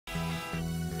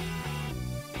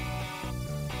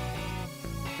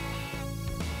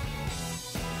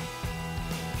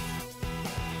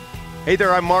Hey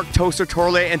there, I'm Mark Toaster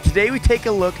Torle, and today we take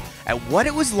a look at what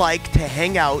it was like to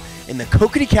hang out in the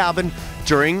Kokanee cabin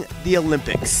during the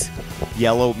Olympics.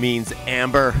 Yellow means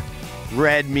amber,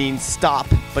 red means stop,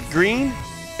 but green,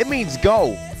 it means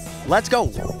go. Let's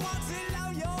go.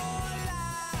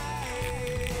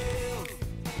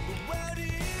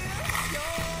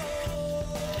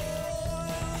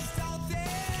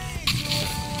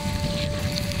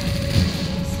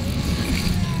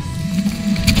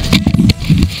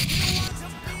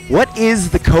 What is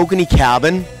the Kokanee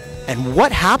cabin, and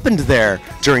what happened there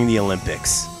during the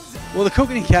Olympics? Well, the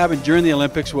Kokanee cabin during the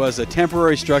Olympics was a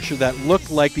temporary structure that looked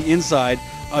like the inside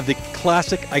of the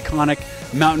classic, iconic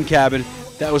mountain cabin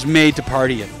that was made to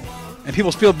party in. And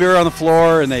people spilled beer on the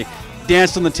floor, and they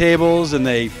danced on the tables, and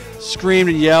they screamed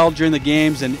and yelled during the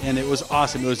games, and it was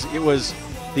awesome. It was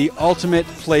the ultimate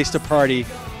place to party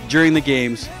during the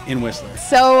games in Whistler.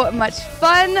 So much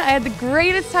fun. I had the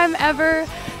greatest time ever.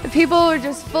 The people were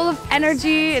just full of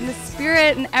energy, and the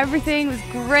spirit and everything was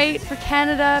great for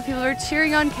Canada. People were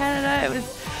cheering on Canada.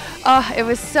 It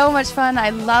was so much fun.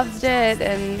 I loved it,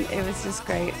 and it was just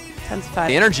great. Tons of fun.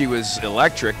 The energy was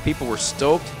electric. People were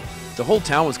stoked. The whole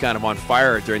town was kind of on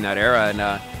fire during that era, and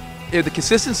the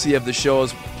consistency of the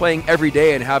shows, playing every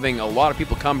day and having a lot of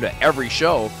people come to every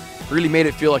show, really made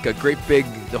it feel like a great big,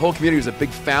 the whole community was a big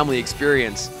family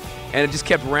experience. And it just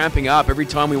kept ramping up. Every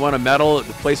time we won a medal,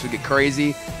 the place would get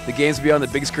crazy. The games would be on the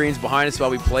big screens behind us while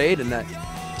we played, and that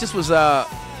just was a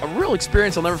real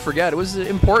experience I'll never forget. It was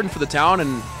important for the town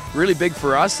and really big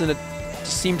for us, and it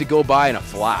just seemed to go by in a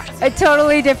flash. A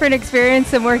totally different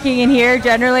experience than working in here.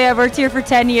 Generally, I've worked here for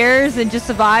 10 years and just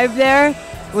survived there.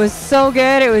 It was so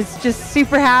good. It was just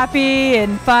super happy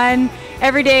and fun.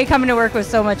 Every day coming to work was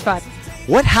so much fun.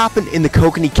 What happened in the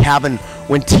Kokanee cabin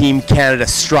when Team Canada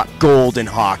struck gold in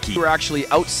hockey? We were actually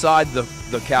outside the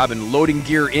cabin loading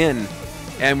gear in,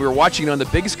 and we were watching it on the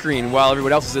big screen while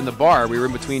everyone else was in the bar. We were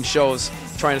in between shows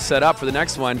trying to set up for the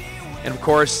next one, and of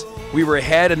course we were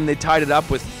ahead, and they tied it up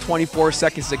with 24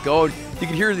 seconds to go. You could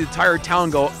hear the entire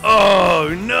town go, "Oh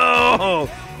no!"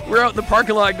 We're out in the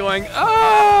parking lot going,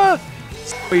 "Ah!"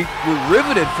 We were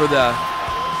riveted for the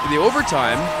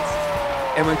overtime,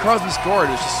 and when Crosby scored,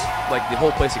 it was just like the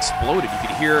whole place exploded. You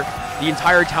could hear the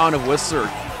entire town of Whistler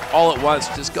all at once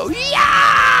just go,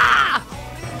 "Yeah!"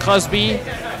 Crosby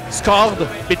scored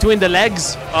between the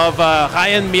legs of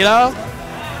Ryan Miller.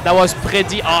 That was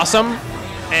pretty awesome.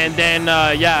 And then,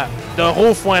 yeah, the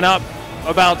roof went up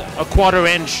about a quarter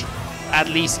inch at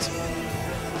least.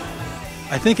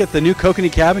 I think at the new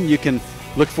Kokanee cabin, you can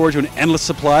look forward to an endless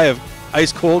supply of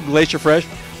ice-cold, glacier-fresh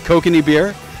Kokanee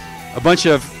beer, a bunch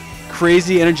of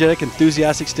crazy, energetic,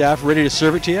 enthusiastic staff ready to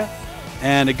serve it to you,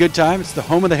 and a good time. It's the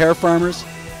home of the hair farmers.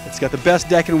 It's got the best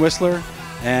deck in Whistler,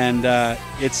 and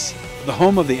it's the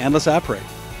home of the Endless Apres.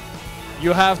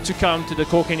 You have to come to the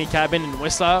Kokanee cabin in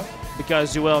Whistler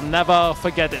because you will never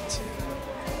forget it,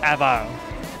 ever.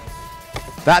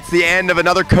 That's the end of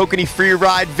another Kokanee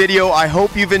Freeride video. I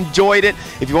hope you've enjoyed it.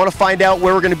 If you want to find out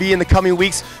where we're going to be in the coming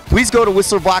weeks, please go to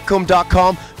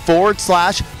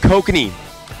whistlerblackcomb.com/Kokanee.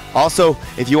 Also,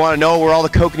 if you want to know where all the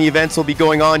Kokanee events will be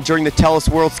going on during the TELUS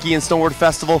World Ski and Snowboard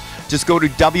Festival, just go to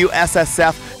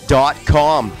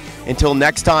WSSF.com. Until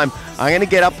next time, I'm going to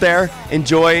get up there,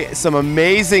 enjoy some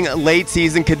amazing late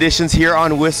season conditions here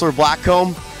on Whistler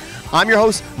Blackcomb. I'm your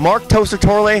host, Mark Toaster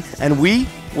Torle, and we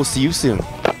will see you soon.